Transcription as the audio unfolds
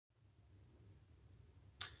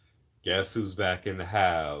Guess who's back in the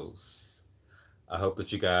house? I hope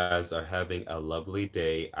that you guys are having a lovely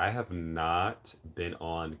day. I have not been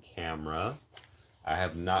on camera. I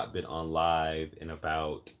have not been on live in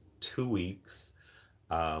about 2 weeks.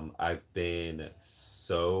 I've been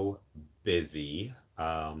so busy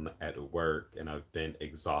at work and I've been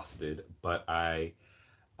exhausted, but I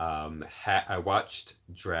watched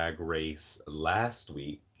Drag Race last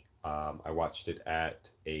week. I watched it at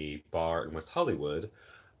a bar in West Hollywood.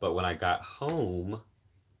 But when I got home,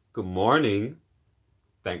 good morning.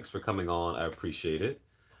 Thanks for coming on. I appreciate it.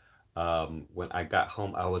 When I got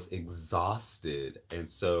home, I was exhausted. And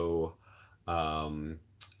so um,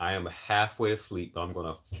 I am halfway asleep, but I'm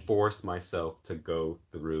going to force myself to go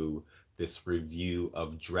through this review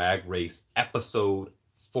of Drag Race episode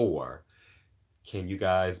 4. Can you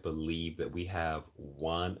guys believe that we have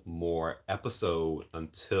one more episode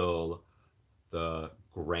until the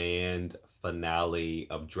grand finale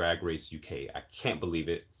of Drag Race UK? I can't believe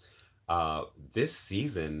it. This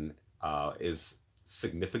season is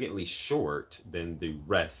significantly short than the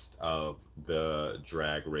rest of the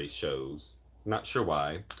Drag Race shows. Not sure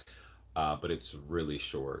why, but it's really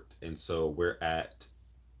short. And so we're at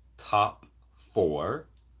top 4,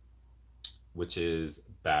 which is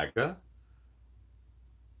Baga.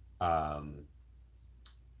 Um,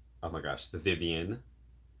 oh my gosh, the Vivian,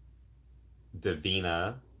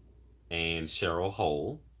 Divina, and Cheryl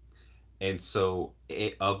Hole. And so,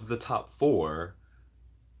 of the top 4,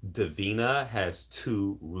 Divina has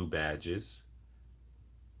 2 Rue badges.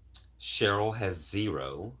 Cheryl has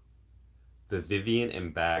 0. The Vivian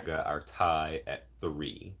and Baga are tied at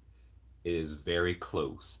 3. It is very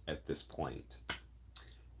close at this point.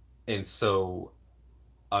 And so,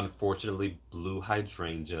 unfortunately, Blue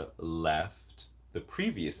Hydrangea left the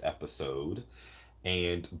previous episode,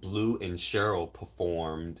 and Blue and Cheryl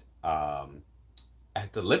performed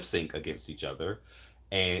at the lip sync against each other.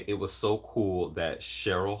 And it was so cool that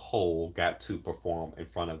Cheryl Hole got to perform in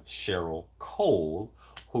front of Cheryl Cole,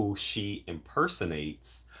 who she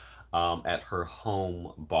impersonates at her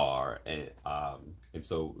home bar. And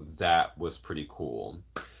so that was pretty cool.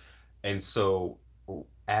 And so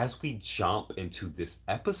as we jump into this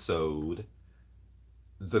episode,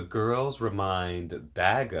 the girls remind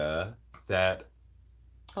Baga that,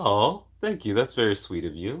 oh, thank you. That's very sweet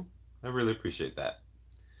of you. I really appreciate that.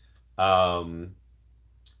 Um,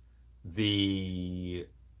 the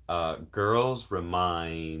girls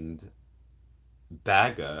remind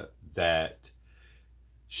Baga that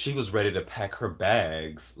she was ready to pack her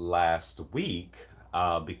bags last week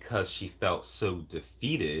because she felt so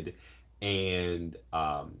defeated, and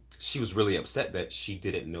she was really upset that she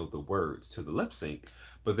didn't know the words to the lip sync.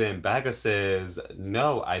 But then Baga says,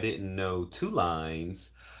 no, I didn't know 2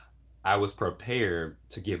 lines. I was prepared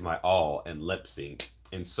to give my all and lip sync.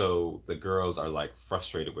 And so the girls are like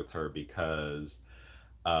frustrated with her because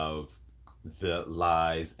of the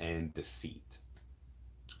lies and deceit.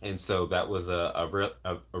 And so that was a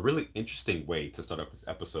really interesting way to start off this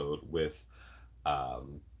episode with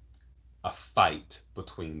um, a fight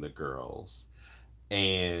between the girls.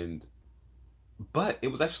 And but it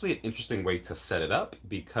was actually an interesting way to set it up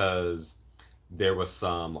because there was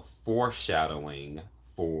some foreshadowing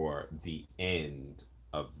for the end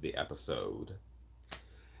of the episode.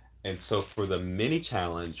 And so for the mini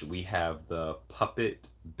challenge, we have the Puppet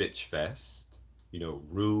Bitch Fest. You know,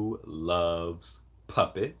 Rue loves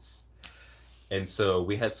puppets. And so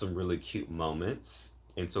we had some really cute moments.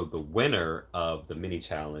 And so the winner of the mini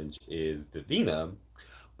challenge is Divina,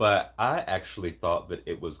 but I actually thought that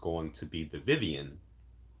it was going to be the Vivian.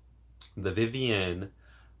 The Vivian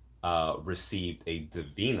received a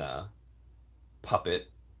Divina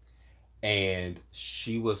puppet, and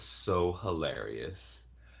she was so hilarious.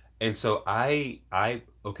 And so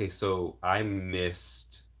okay, so I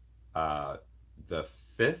missed uh the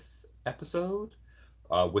 5th episode,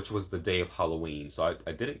 which was the day of Halloween. So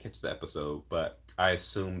I didn't catch the episode, but I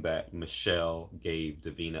assume that Michelle gave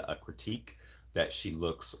Davina a critique that she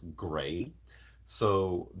looks gray.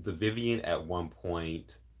 So the Vivian at one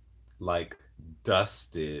point like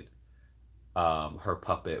dusted her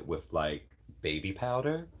puppet with like baby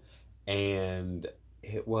powder, and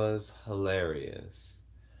it was hilarious.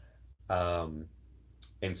 Um,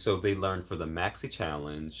 and so they learned for the Maxi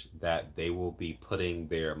Challenge that they will be putting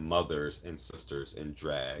their mothers and sisters in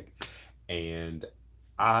drag. And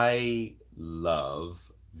I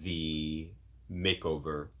love the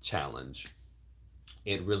makeover challenge.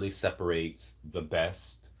 It really separates the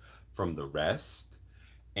best from the rest.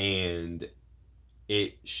 And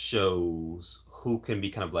it shows who can be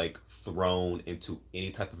kind of like thrown into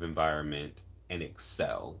any type of environment and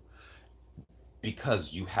excel.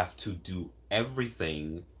 because you have to do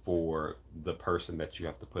everything for the person that you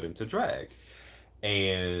have to put into drag.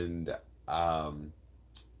 And um,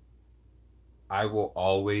 I will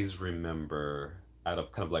always remember out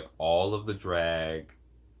of kind of like all of the drag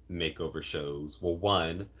makeover shows, well,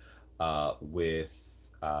 one with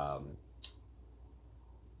um,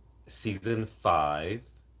 season five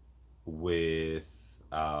with,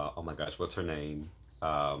 oh my gosh, what's her name?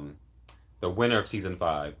 Um, the winner of season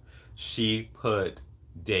five, she put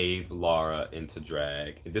Dave Lara into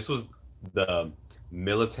drag. This was the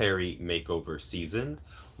military makeover season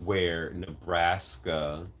where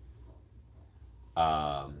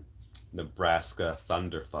um, Nebraska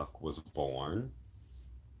Thunderfuck was born.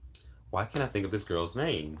 Why can't I think of this girl's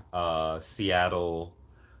name? Seattle,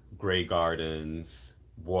 Grey Gardens,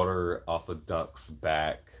 Water off a Duck's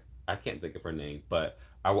Back. I can't think of her name, but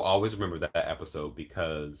I will always remember that episode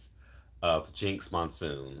because of Jinx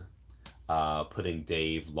Monsoon putting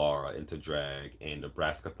Dave Lara into drag and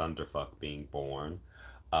Nebraska Thunderfuck being born.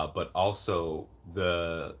 But also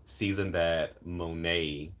the season that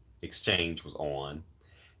Monet Exchange was on,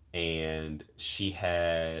 and she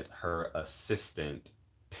had her assistant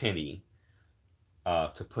Penny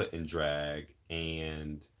to put in drag,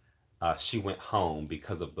 and she went home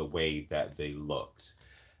because of the way that they looked.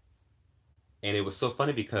 And it was so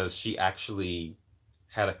funny because she actually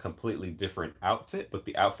had a completely different outfit, but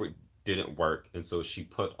the outfit didn't work, and so she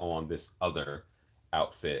put on this other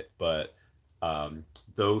outfit. But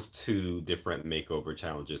those two different makeover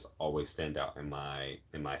challenges always stand out in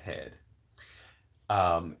my head.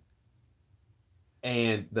 Um,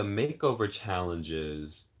 and the makeover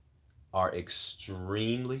challenges are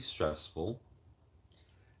extremely stressful.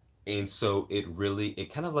 And so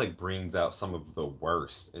it kind of like brings out some of the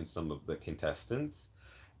worst in some of the contestants.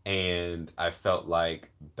 And I felt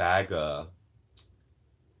like Baga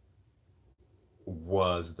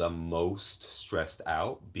was the most stressed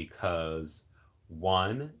out because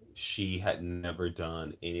one, she had never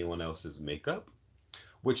done anyone else's makeup,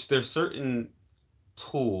 which there's certain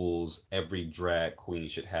tools every drag queen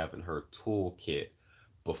should have in her toolkit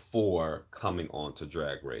before coming on to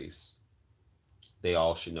Drag Race. They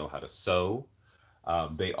all should know how to sew.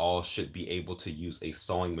 They all should be able to use a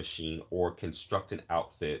sewing machine or construct an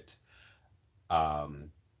outfit um,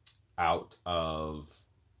 out of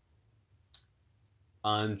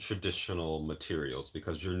untraditional materials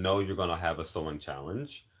because you know you're going to have a sewing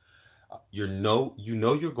challenge. You know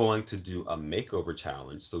you're going to do a makeover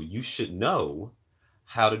challenge, so you should know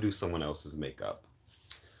how to do someone else's makeup.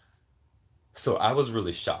 So I was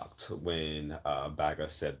really shocked when Baga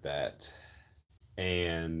said that,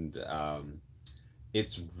 and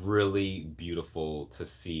it's really beautiful to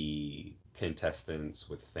see contestants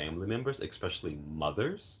with family members, especially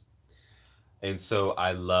mothers. And so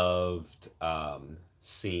I loved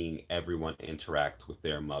seeing everyone interact with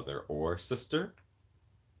their mother or sister.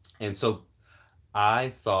 And so I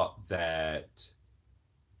thought that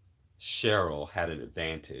Cheryl had an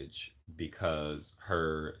advantage because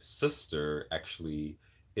her sister actually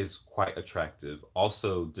is quite attractive.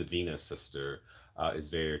 Also, Divina's sister is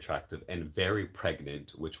very attractive and very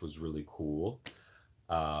pregnant, which was really cool.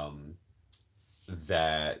 Um,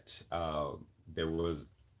 that there was,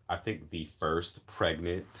 I think, the first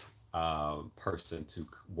pregnant person to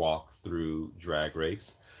walk through Drag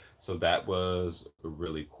Race. So that was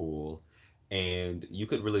really cool. And you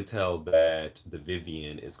could really tell that the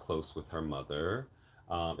Vivian is close with her mother.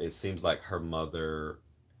 It seems like her mother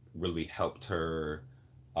really helped her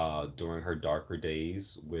during her darker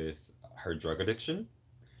days with her drug addiction.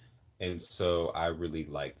 And so I really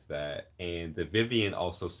liked that. And the Vivian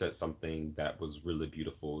also said something that was really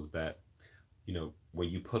beautiful is that, you know, when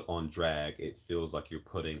you put on drag, it feels like you're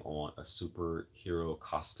putting on a superhero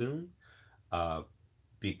costume uh,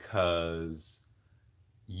 because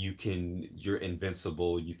you're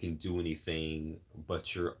invincible, you can do anything,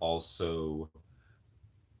 but you're also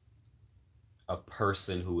a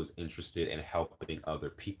person who is interested in helping other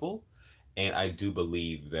people. And I do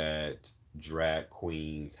believe that drag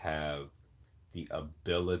queens have the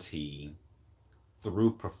ability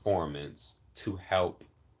through performance to help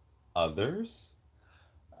others.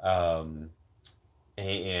 Um,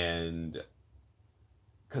 and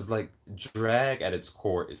because, like, drag at its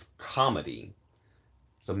core is comedy,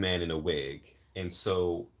 it's a man in a wig. And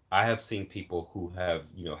so I have seen people who have,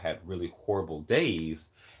 you know, had really horrible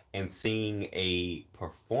days, and seeing a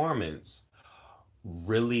performance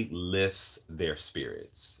really lifts their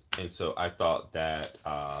spirits. And so I thought that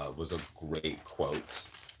was a great quote.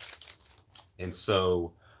 And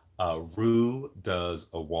so Rue does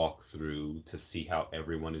a walkthrough to see how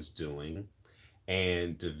everyone is doing.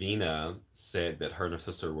 And Divina said that her and her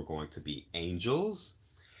sister were going to be angels.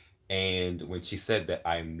 And when she said that,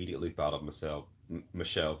 I immediately thought of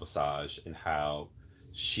Michelle Visage and how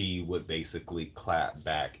she would basically clap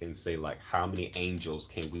back and say like, "How many angels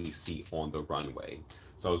can we see on the runway?"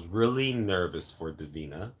 So I was really nervous for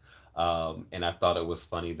Divina, and I thought it was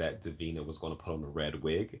funny that Divina was going to put on a red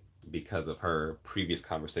wig because of her previous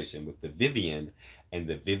conversation with the Vivian, and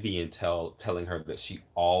the Vivian telling her that she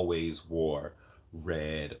always wore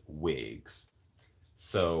red wigs.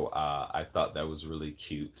 So I thought that was really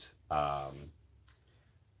cute. And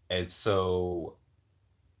so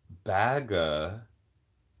Baga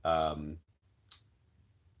um,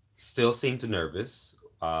 still seemed nervous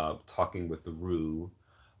talking with Rue,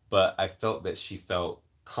 but I felt that she felt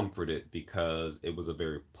comforted because it was a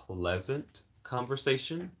very pleasant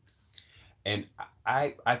conversation. And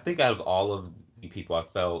I think out of all of the people, I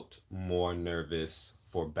felt more nervous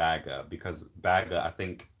for Baga because Baga, I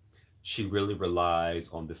think she really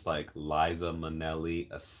relies on this like Liza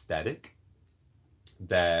Minnelli aesthetic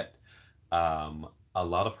that a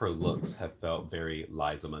lot of her looks have felt very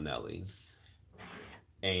Liza Minnelli.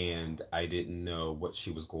 And I didn't know what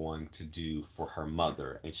she was going to do for her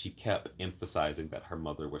mother. And she kept emphasizing that her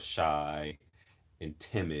mother was shy and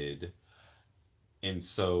timid. And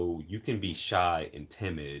so you can be shy and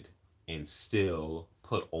timid and still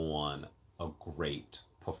put on a great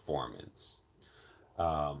performance.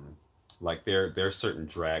 Um, like there are certain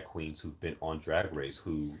drag queens who've been on Drag Race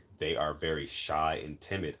who they are very shy and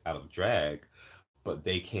timid out of drag, but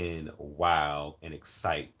they can wow and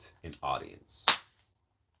excite an audience.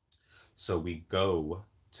 So we go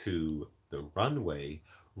to the runway.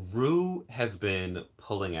 Rue has been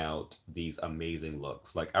pulling out these amazing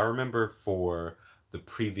looks. Like I remember for the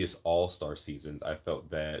previous All Star seasons, I felt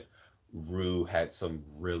that Rue had some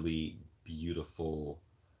really beautiful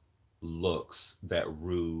looks that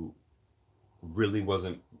Rue really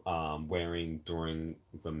wasn't wearing during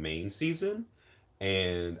the main season.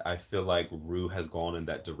 And I feel like Rue has gone in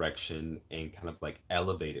that direction and kind of like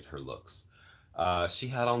elevated her looks. She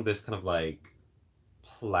had on this kind of like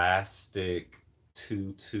plastic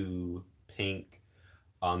tutu pink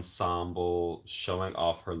ensemble showing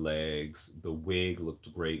off her legs. The wig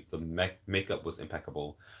looked great. The makeup was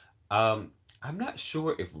impeccable. I'm not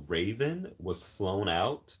sure if Raven was flown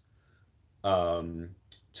out um,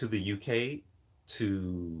 to the UK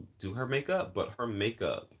to do her makeup, but her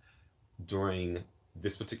makeup during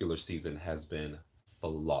this particular season has been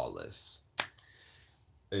flawless.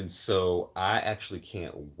 And so I actually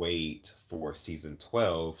can't wait for season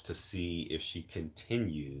 12 to see if she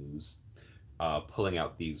continues pulling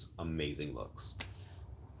out these amazing looks.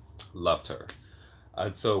 Loved her.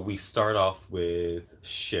 So we start off with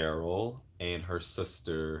Cheryl and her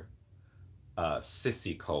sister,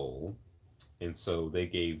 Sissy Cole. And so they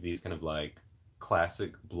gave these kind of like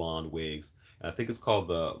classic blonde wigs. And I think it's called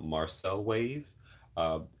the Marcel wave.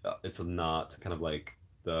 It's a knot kind of like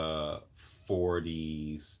the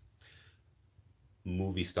 40s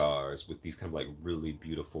movie stars with these kind of like really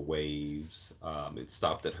beautiful waves. It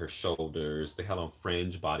stopped at her shoulders. They had on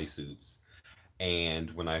fringe bodysuits.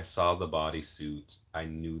 And when I saw the bodysuit, I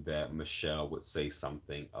knew that Michelle would say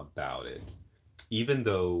something about it. Even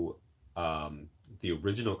though the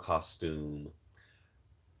original costume,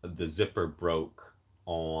 the zipper broke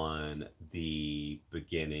on the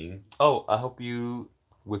beginning. Oh, I hope you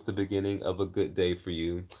with the beginning of a good day for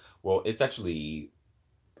you. Well, it's actually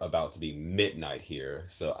about to be midnight here,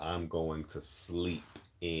 so I'm going to sleep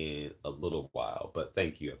in a little while. But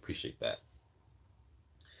thank you, I appreciate that.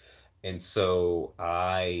 And so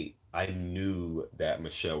I knew that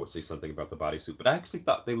Michelle would say something about the bodysuit, but I actually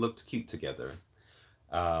thought they looked cute together.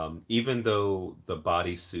 Even though the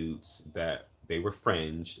bodysuits that they were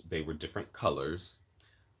fringed, they were different colors.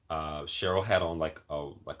 Cheryl had on like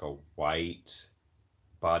a white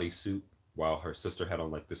bodysuit, while her sister had on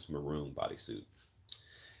like this maroon bodysuit.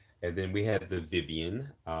 And then we had the Vivian.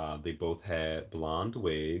 They both had blonde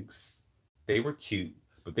wigs. They were cute,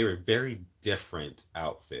 but they were very different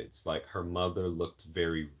outfits. Like her mother looked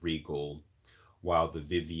very regal, while the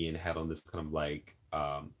Vivian had on this kind of like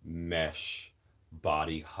mesh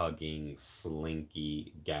body hugging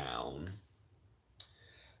slinky gown.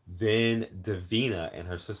 Then Divina and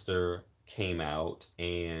her sister came out,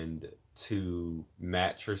 and to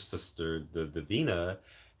match her sister, the Divina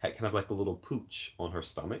had kind of like a little pooch on her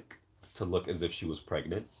stomach to look as if she was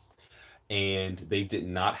pregnant. And they did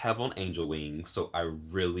not have on angel wings, so I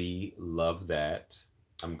really love that.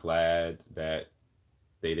 I'm glad that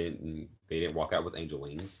they didn't walk out with angel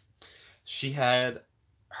wings. She had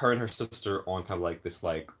her and her sister on kind of like this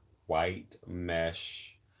like white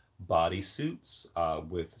mesh bodysuits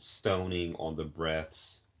with stoning on the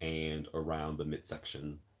breasts and around the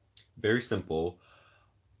midsection. Very simple,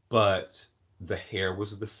 but the hair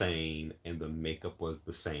was the same and the makeup was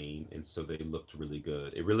the same, and so they looked really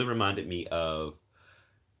good. It really reminded me of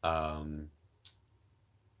um,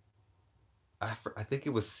 I think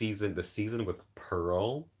it was the season with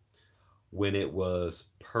Pearl, when it was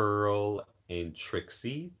Pearl and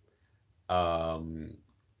Trixie, um,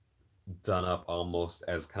 done up almost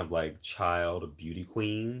as kind of like child beauty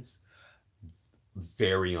queens.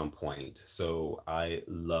 Very on point. So I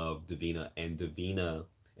love Divina, and Divina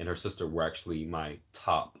and her sister were actually my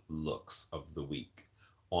top looks of the week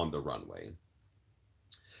on the runway.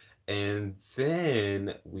 And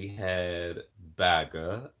then we had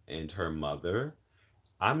Baga and her mother.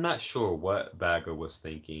 I'm not sure what Baga was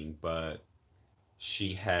thinking, but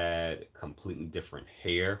she had completely different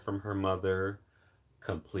hair from her mother,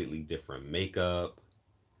 completely different makeup,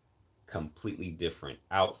 completely different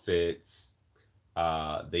outfits.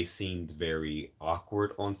 They seemed very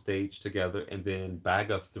awkward on stage together. And then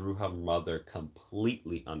Baga threw her mother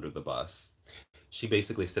completely under the bus. She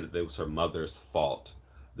basically said that it was her mother's fault,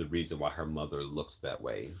 the reason why her mother looked that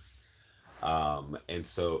way. And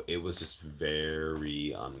so it was just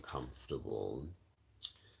very uncomfortable.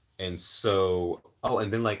 And so, oh,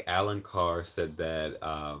 and then like Alan Carr said that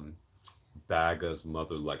Baga's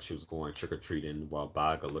mother, like she was going trick or treating, while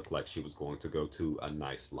Baga looked like she was going to go to a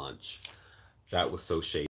nice lunch. That was so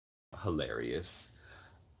shady, hilarious.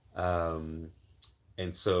 Um,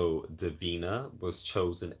 and so Divina was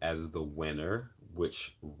chosen as the winner,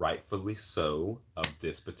 which rightfully so, of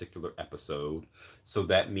this particular episode. So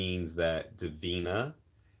that means that Divina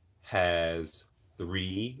has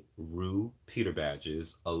three Rue Peter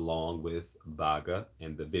badges along with Baga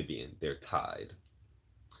and the Vivian. They're tied.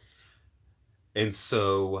 And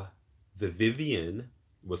so the Vivian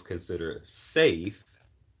was considered safe,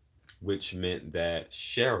 which meant that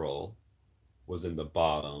Cheryl was in the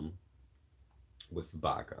bottom with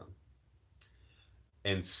Baga.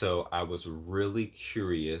 And so I was really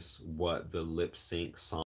curious what the lip sync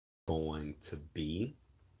song was going to be,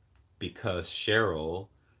 because Cheryl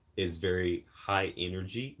is very high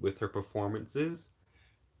energy with her performances,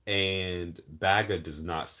 and Baga does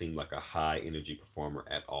not seem like a high energy performer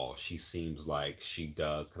at all. She seems like she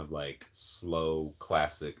does kind of like slow,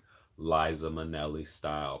 classic Liza Minnelli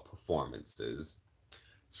style performances.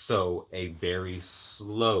 So a very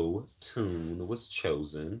slow tune was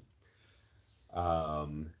chosen.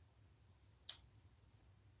 Um,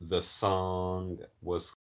 the song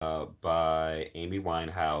was by Amy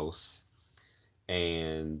Winehouse,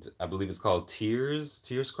 and I believe it's called Tears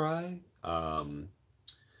Cry.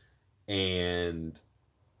 And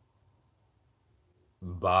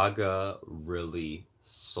Baga really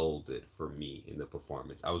sold it for me in the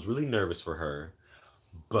performance. I was really nervous for her,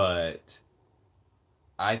 but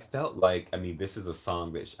I felt like, I mean, this is a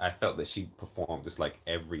song that I felt that she performed this like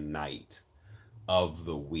every night of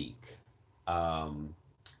the week. Um,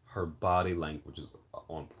 Her body language is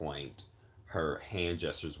on point. Her hand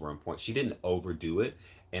gestures were on point. She didn't overdo it,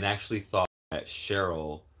 and actually thought that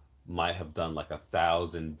Cheryl might have done like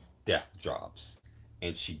 1,000 death drops,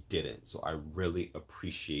 and she didn't. So I really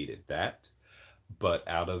appreciated that. But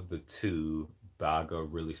out of the two, Baga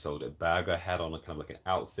really sold it. Baga had on a kind of like an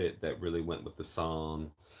outfit that really went with the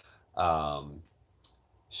song. Um,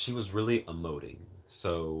 she was really emoting.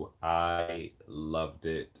 So I loved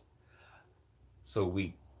it. So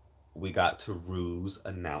we got to Rue's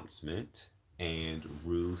announcement, and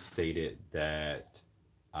Rue stated that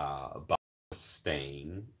Bob was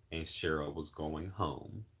staying and Cheryl was going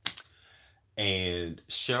home. And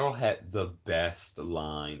Cheryl had the best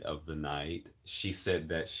line of the night. She said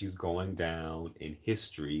that she's going down in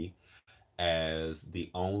history as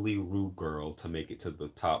the only Rue girl to make it to the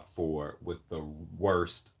top four with the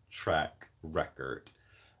worst track record.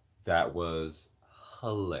 That was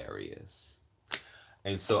hilarious.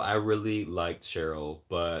 And so I really liked Cheryl,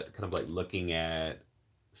 but kind of like looking at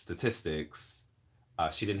statistics,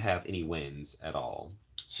 she didn't have any wins at all.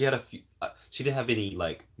 She had a few. She didn't have any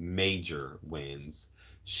like major wins.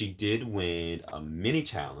 She did win a mini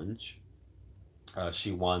challenge.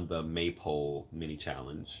 She won the Maypole mini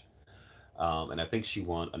challenge, and I think she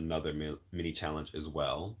won another mini challenge as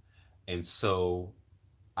well. And so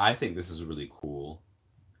I think this is really cool.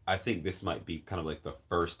 I think this might be kind of like the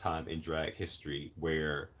first time in drag history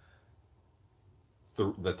where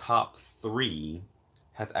the top three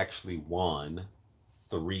have actually won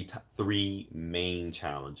three main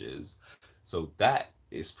challenges. So that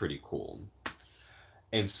is pretty cool.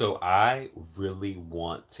 And so I really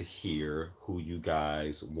want to hear who you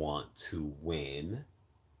guys want to win.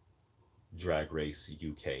 Drag Race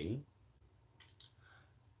UK.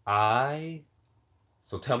 I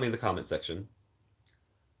so tell me in the comment section,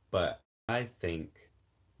 but I think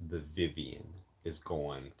the Vivian is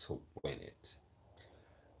going to win it.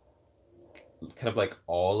 Kind of like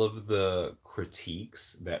all of the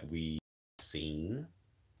critiques that we've seen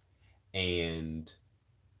and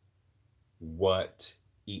what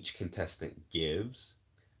each contestant gives,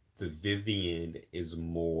 the Vivian is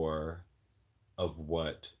more of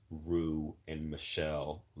what Rue and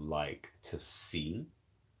Michelle like to see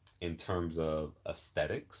in terms of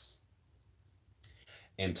aesthetics,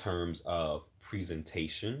 in terms of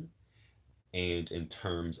presentation, and in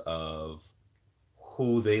terms of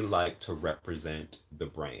who they like to represent the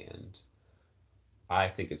brand. I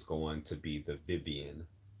think it's going to be the Vivian.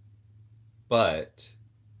 But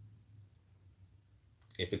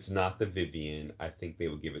if it's not the Vivian, I think they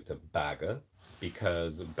will give it to Baga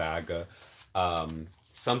because Baga,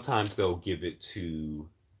 sometimes they'll give it to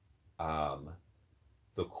um,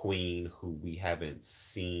 the queen who we haven't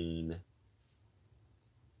seen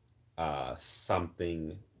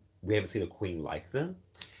something, we haven't seen a queen like them.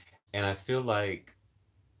 And I feel like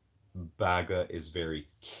Baga is very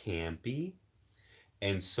campy.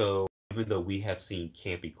 And so even though we have seen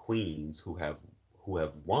campy queens who have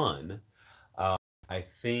won, um, I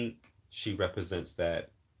think she represents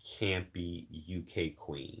that campy UK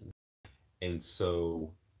queen. And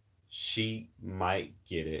so she might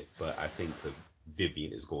get it, but I think the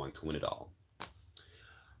Vivian is going to win it all.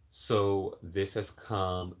 So this has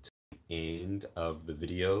come to the end of the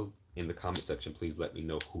video. In the comment section, please let me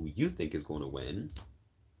know who you think is going to win.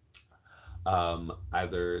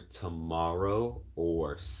 Either tomorrow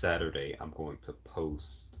or Saturday, I'm going to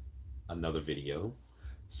post another video.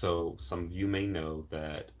 So some of you may know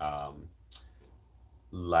that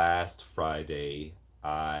last Friday,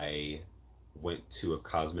 I went to a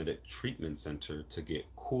cosmetic treatment center to get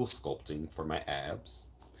cool sculpting for my abs.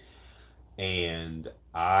 And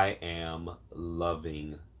I am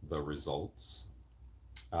loving the results.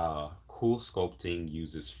 Cool sculpting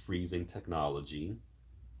uses freezing technology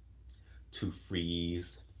to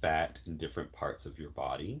freeze fat in different parts of your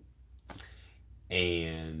body.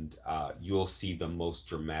 And you'll see the most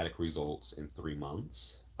dramatic results in 3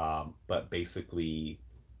 months. But basically,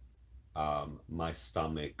 my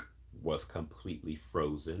stomach was completely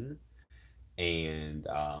frozen, and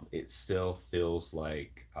it still feels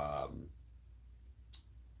like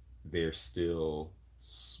there's still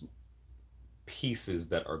pieces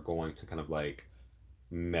that are going to kind of like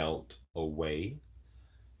melt away.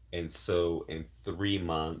 And so in 3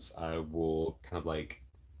 months, I will kind of like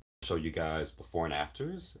show you guys before and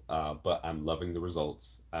afters. But I'm loving the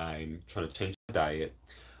results. I'm trying to change my diet.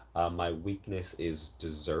 My weakness is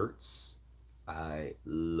desserts. I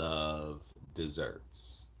love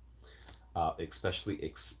desserts, especially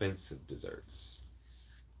expensive desserts.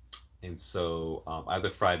 And so either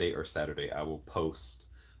Friday or Saturday, I will post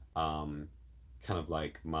kind of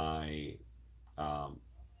like my um,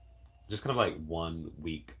 just kind of like 1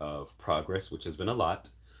 week of progress, which has been a lot.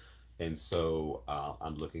 And so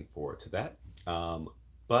I'm looking forward to that.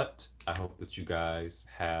 But I hope that you guys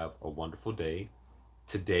have a wonderful day.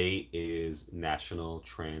 Today is National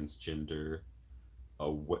Transgender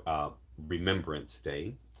uh, Remembrance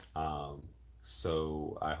Day. Um,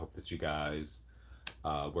 so I hope that you guys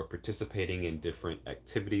were participating in different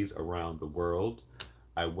activities around the world.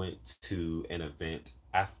 I went to an event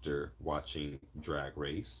after watching Drag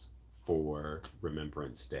Race for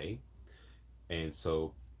Remembrance Day. And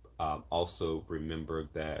so also remember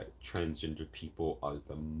that transgender people are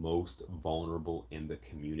the most vulnerable in the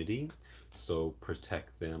community. So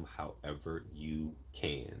protect them however you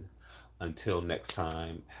can. Until next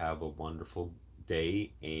time, have a wonderful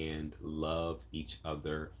day and love each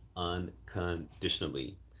other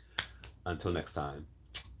unconditionally. Until next time,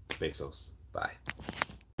 besos. Bye.